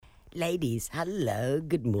Ladies, hello,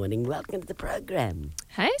 good morning, welcome to the program.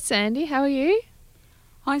 Hey Sandy, how are you?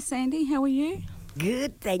 Hi Sandy, how are you?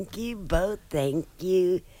 Good, thank you both, thank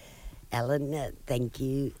you. Ellen, thank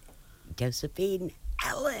you. Josephine,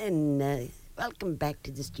 Ellen, welcome back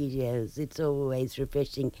to the studios. It's always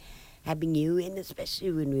refreshing having you in,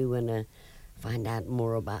 especially when we want to find out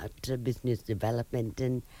more about business development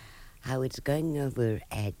and how it's going over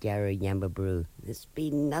at Yarra Yambabrew. There's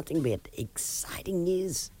been nothing but exciting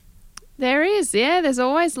news. There is, yeah. There's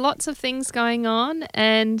always lots of things going on,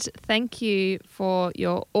 and thank you for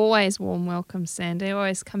your always warm welcome, Sandy. I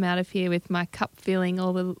always come out of here with my cup feeling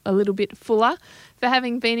a little bit fuller for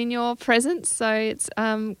having been in your presence. So it's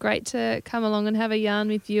great to come along and have a yarn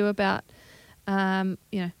with you about,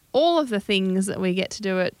 all of the things that we get to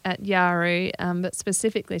do at Yarra. But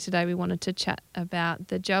specifically today, we wanted to chat about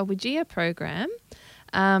the Jalbi Jiya program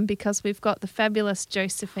because we've got the fabulous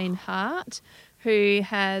Josephine Hart, who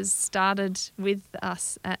has started with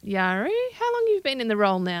us at Yarra. How long have you been in the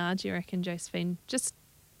role now, do you reckon, Josephine? Just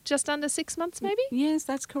under 6 months, maybe? Yes,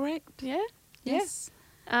 that's correct. Yeah? Yes.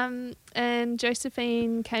 Yeah. And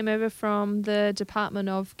Josephine came over from the Department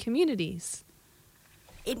of Communities.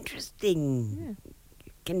 Interesting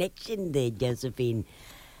connection there, Josephine.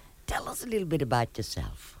 Tell us a little bit about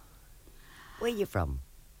yourself. Where are you from?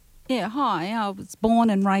 Yeah, hi. I was born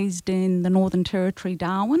and raised in the Northern Territory,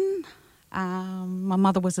 Darwin. My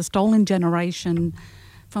mother was a stolen generation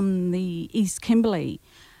from the East Kimberley,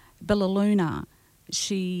 Billaloona.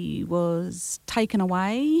 She was taken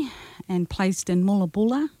away and placed in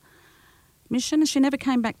Mullabulla mission. She never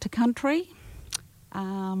came back to country.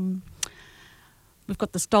 We've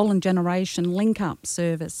got the Stolen Generation link-up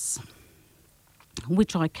service,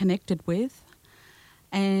 which I connected with,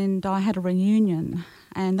 and I had a reunion,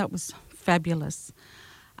 and that was fabulous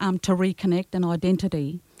to reconnect an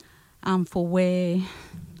identity for where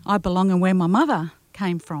I belong and where my mother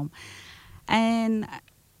came from. And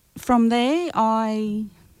from there, I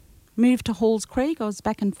moved to Halls Creek. I was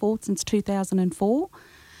back and forth since 2004.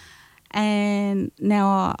 And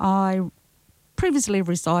now I previously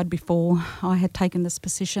resided before I had taken this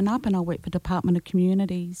position up, and I work for Department of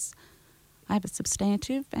Communities. I have a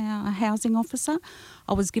substantive housing officer.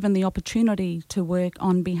 I was given the opportunity to work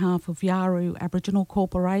on behalf of Yarra Aboriginal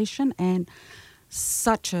Corporation, and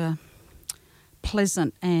such a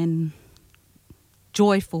pleasant and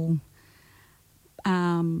joyful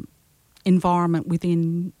environment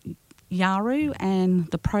within Yarra and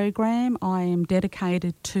the program. I am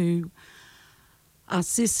dedicated to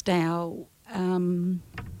assist our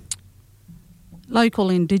local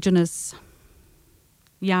Indigenous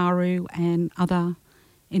Yarra and other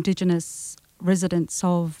Indigenous residents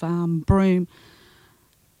of Broome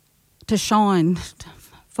to shine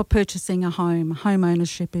for purchasing a home. Home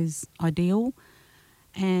ownership is ideal,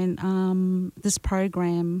 and this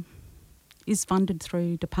program is funded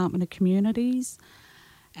through Department of Communities,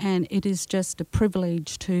 and it is just a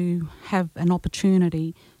privilege to have an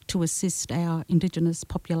opportunity to assist our Indigenous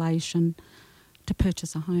population to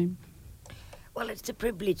purchase a home. Well, it's a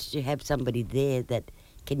privilege to have somebody there that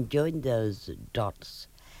can join those dots,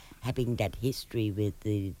 having that history with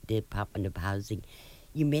the Department of Housing.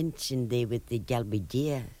 You mentioned there with the Jalbi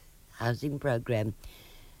Jiya housing program,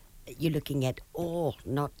 you're looking at all,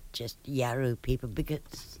 not just Yarra people,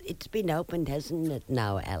 because it's been opened, hasn't it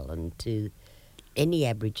now, Alan, to any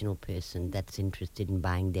Aboriginal person that's interested in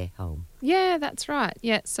buying their home. Yeah, that's right.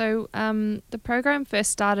 Yeah, so the program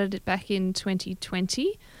first started back in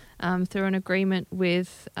 2020 through an agreement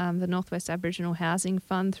with the Northwest Aboriginal Housing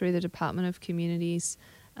Fund through the Department of Communities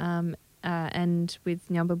and with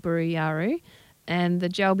Nyambaburu Yarra. And the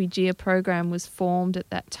Jalbi Jiya program was formed at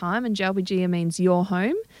that time, and Jalbi Jiya means your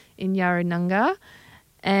home in Yarra Nunga.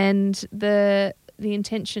 And the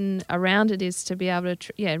intention around it is to be able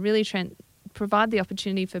to really provide the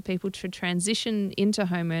opportunity for people to transition into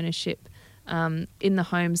home ownership in the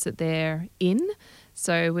homes that they're in.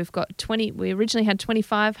 So we've got we originally had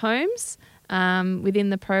 25 homes within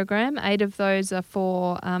the program. 8 of those are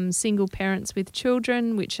for single parents with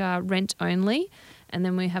children, which are rent only. And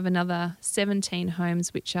then we have another 17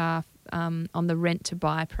 homes which are on the rent to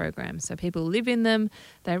buy program. So people live in them,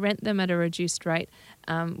 they rent them at a reduced rate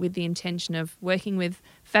with the intention of working with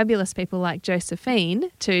fabulous people like Josephine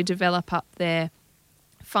to develop up their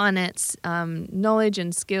finance knowledge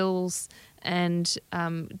and skills and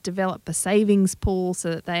develop a savings pool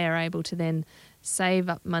so that they are able to then save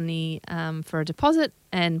up money for a deposit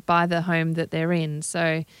and buy the home that they're in.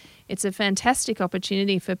 So it's a fantastic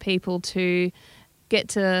opportunity for people to get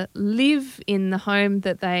to live in the home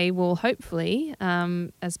that they will hopefully,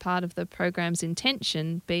 as part of the program's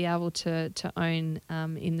intention, be able to own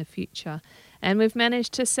in the future. And we've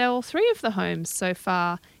managed to sell 3 of the homes so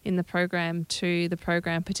far in the program to the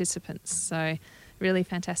program participants. So really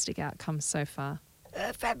fantastic outcomes so far.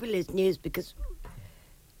 Fabulous news, because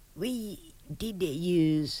we did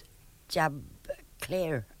use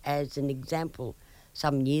Claire as an example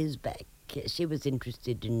some years back. She was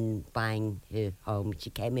interested in buying her home. She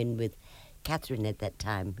came in with Catherine at that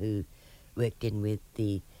time, who worked in with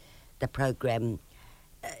the program.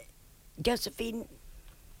 Josephine,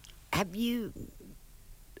 have you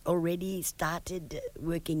already started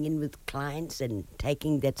working in with clients and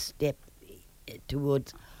taking that step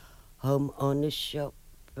towards home ownership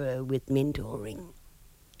with mentoring?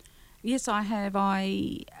 Yes, I have.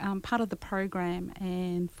 Part of the program,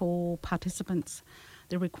 and for participants,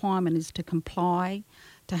 the requirement is to comply,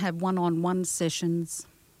 to have one-on-one sessions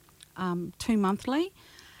 2 monthly.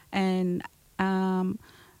 And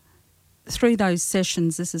through those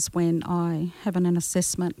sessions, this is when I have an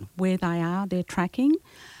assessment where they are, their tracking,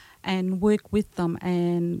 and work with them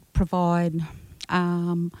and provide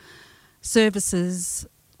services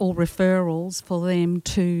or referrals for them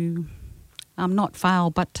to not fail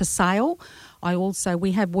but to sail.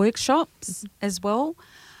 We have workshops as well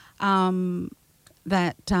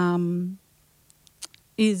that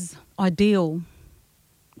is ideal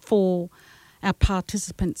for our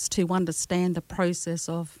participants to understand the process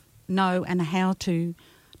of know and how to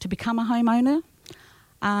become a homeowner.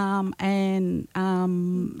 Because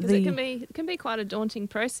it can be quite a daunting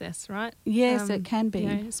process, right? Yes, it can be.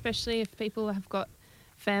 Especially if people have got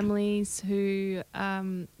families who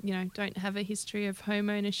don't have a history of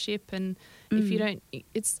home ownership, and if you don't,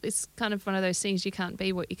 it's kind of one of those things, you can't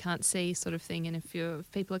be what you can't see sort of thing. And if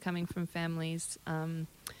people are coming from families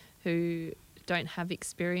who don't have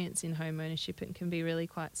experience in home ownership, it can be really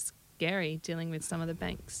quite scary dealing with some of the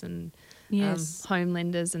banks and home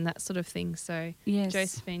lenders and that sort of thing. So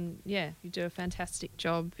Josephine, you do a fantastic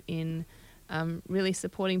job in really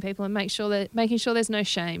supporting people and making sure there's no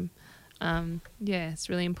shame. It's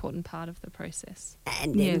a really important part of the process.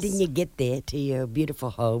 And then you get there to your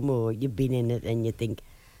beautiful home, or you've been in it and you think,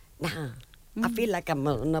 I feel like I'm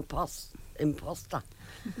an imposter.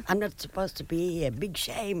 I'm not supposed to be here. Big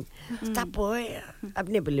shame. Stop, boy. I've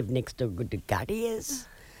never lived next to good guardians.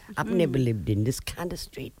 I've never lived in this kind of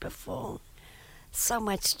street before. So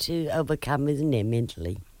much to overcome, isn't there,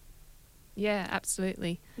 mentally? Yeah,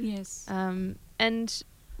 absolutely. Yes. And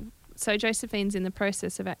so Josephine's in the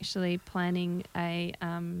process of actually planning a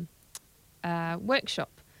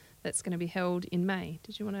workshop that's going to be held in May.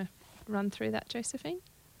 Did you want to run through that, Josephine?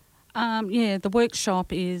 The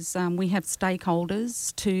workshop is we have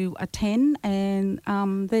stakeholders to attend, and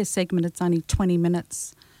their segment, it's only 20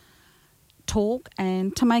 minutes talk,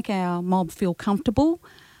 and to make our mob feel comfortable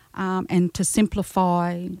and to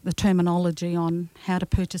simplify the terminology on how to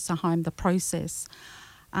purchase a home, the process.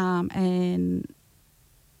 And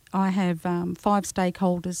I have 5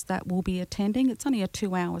 stakeholders that will be attending. It's only a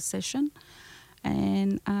 2-hour session,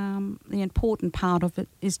 and the important part of it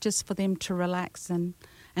is just for them to relax and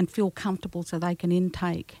feel comfortable so they can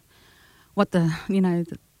intake what the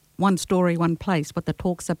one story, one place, what the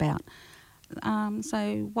talk's about.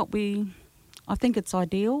 I think it's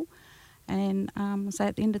ideal, and so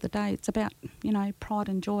at the end of the day, it's about, pride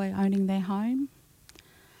and joy owning their home.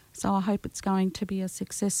 So I hope it's going to be a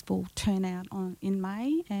successful turnout in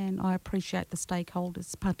May, and I appreciate the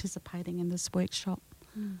stakeholders participating in this workshop.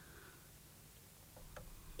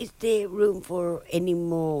 Is there room for any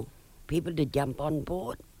more people to jump on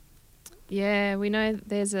board? Yeah, we know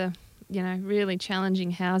there's a really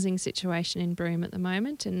challenging housing situation in Broome at the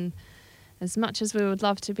moment, and as much as we would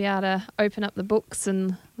love to be able to open up the books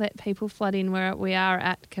and let people flood in where we are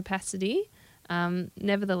at capacity,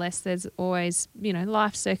 nevertheless, there's always,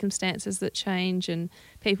 life circumstances that change, and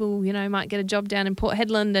people, might get a job down in Port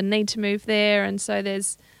Hedland and need to move there. And so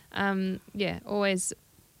there's, always,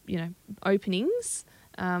 openings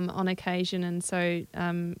on occasion. And so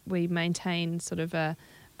we maintain sort of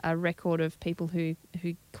a record of people who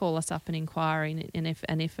call us up and inquire, and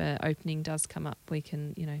if an opening does come up, we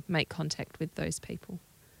can, make contact with those people.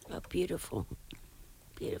 Oh, beautiful.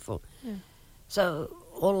 Beautiful. Yeah. So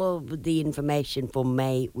all of the information for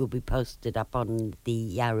May will be posted up on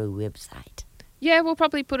the Yarru website. Yeah, we'll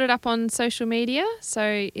probably put it up on social media.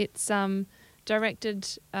 So it's directed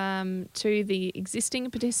to the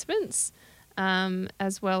existing participants,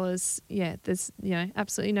 as well as, there's,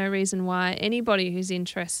 absolutely no reason why anybody who's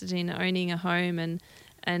interested in owning a home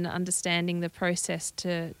and understanding the process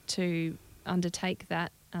to undertake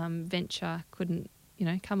that venture couldn't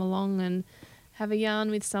come along and have a yarn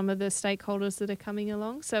with some of the stakeholders that are coming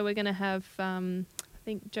along. So we're going to have, I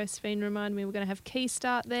think Josephine reminded me, we're going to have Key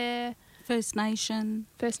Start there. First Nation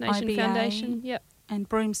IBA, Foundation, yep. And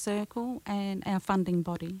Broome Circle and our funding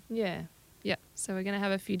body. Yeah. So we're going to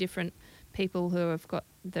have a few different people who have got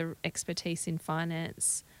the expertise in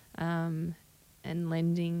finance and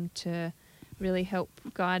lending to really help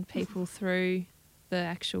guide people through the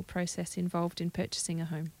actual process involved in purchasing a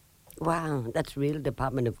home. Wow, that's real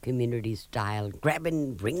Department of Community style. Grab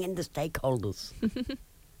and bring in the stakeholders.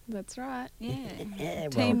 That's right. Yeah.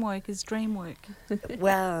 Teamwork is dream work.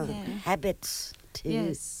 Well, habits too.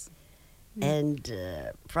 Yes. And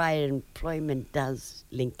prior employment does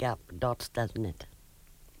link up dots, doesn't it?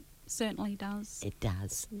 Certainly does. It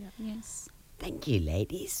does. Yeah. Yes. Thank you,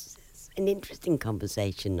 ladies. It's an interesting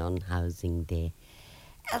conversation on housing there.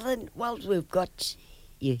 Alan, whilst we've got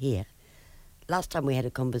you here, last time we had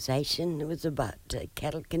a conversation, it was about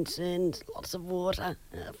cattle concerns, lots of water,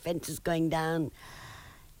 fences going down.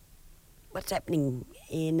 What's happening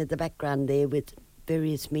in the background there with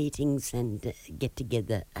various meetings and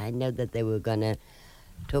get-together? I know that they were going to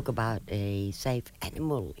talk about a safe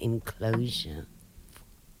animal enclosure.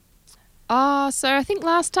 So I think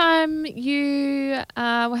last time you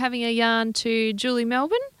were having a yarn to Julie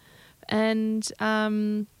Melbourne and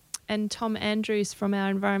Tom Andrews from our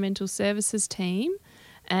environmental services team,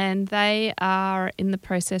 and they are in the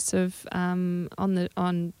process of on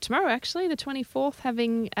tomorrow, actually the 24th,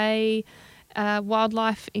 having a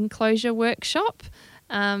wildlife enclosure workshop.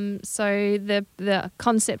 So the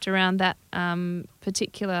concept around that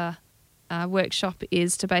particular workshop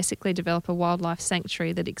is to basically develop a wildlife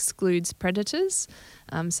sanctuary that excludes predators,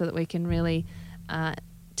 so that we can really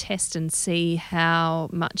test and see how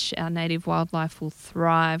much our native wildlife will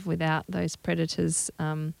thrive without those predators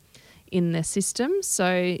in the system.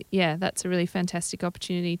 So, yeah, that's a really fantastic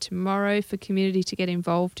opportunity tomorrow for community to get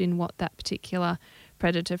involved in what that particular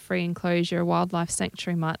predator-free enclosure wildlife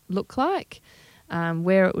sanctuary might look like,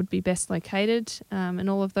 where it would be best located, and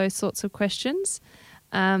all of those sorts of questions.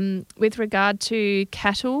 With regard to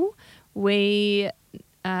cattle, we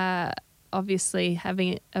obviously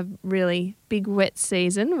having a really big wet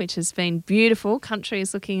season, which has been beautiful. Country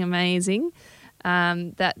is looking amazing.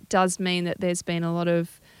 That does mean that there's been a lot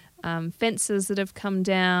of fences that have come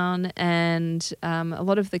down, and a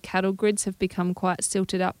lot of the cattle grids have become quite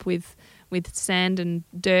silted up with sand and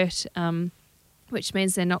dirt, which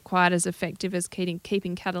means they're not quite as effective as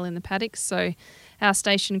keeping cattle in the paddocks. So our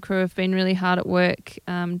station crew have been really hard at work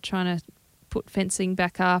trying to put fencing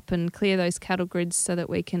back up and clear those cattle grids so that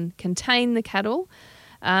we can contain the cattle.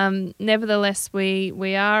 Nevertheless,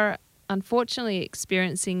 we are unfortunately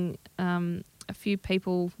experiencing a few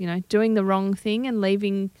people, doing the wrong thing and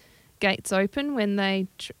leaving gates open when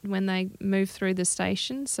they move through the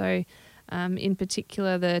station. So in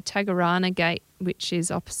particular, the Tagarana gate, which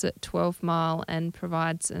is opposite 12 Mile and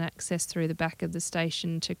provides an access through the back of the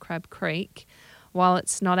station to Crab Creek. While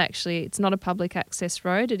it's not a public access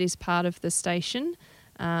road, it is part of the station.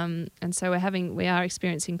 And so we are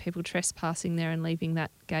experiencing people trespassing there and leaving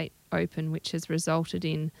that gate open, which has resulted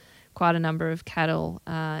in quite a number of cattle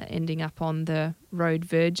ending up on the road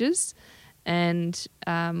verges. And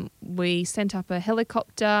we sent up a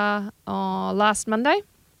helicopter last Monday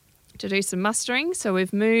to do some mustering. So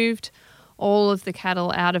we've moved all of the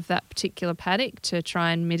cattle out of that particular paddock to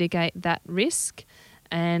try and mitigate that risk.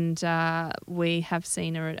 And we have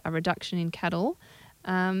seen a reduction in cattle.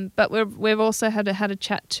 But we've also had a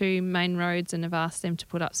chat to Main Roads and have asked them to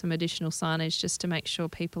put up some additional signage just to make sure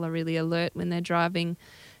people are really alert when they're driving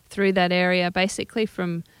through that area. Basically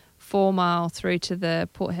from 4 Mile through to the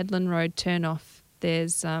Port Hedland Road turnoff,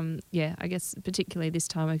 there's, I guess particularly this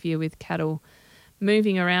time of year with cattle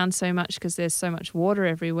moving around so much because there's so much water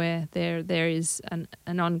everywhere, there is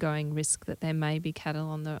an ongoing risk that there may be cattle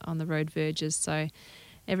on the road verges. So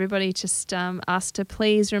everybody just asked to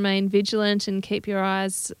please remain vigilant and keep your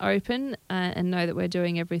eyes open and know that we're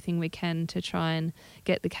doing everything we can to try and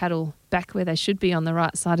get the cattle back where they should be on the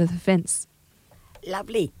right side of the fence.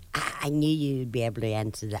 Lovely. I knew you'd be able to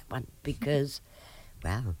answer that one because,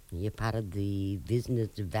 well, you're part of the business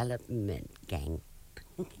development gang.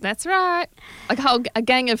 That's right. A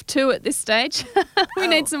gang of 2 at this stage. We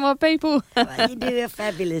need some more people. Well, you do a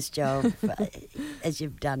fabulous job, as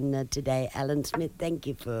you've done today, Alan Smith. Thank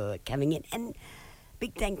you for coming in. And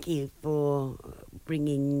big thank you for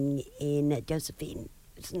bringing in Josephine.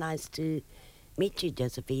 It's nice to meet you,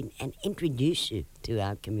 Josephine, and introduce you to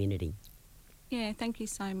our community. Yeah, thank you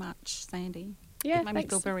so much, Sandy. Yeah, it made me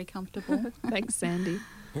feel very comfortable. Thanks, Sandy.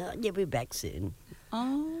 You'll be back soon.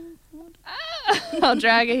 Oh, I'll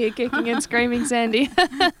drag her here kicking and screaming, Sandy.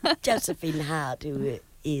 Josephine Hart, who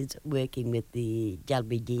is working with the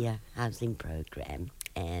Jalbi Jiya housing program,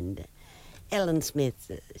 and Ellen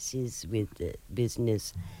Smith, she's with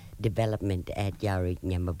business development at Yarri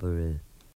Nyamaburu.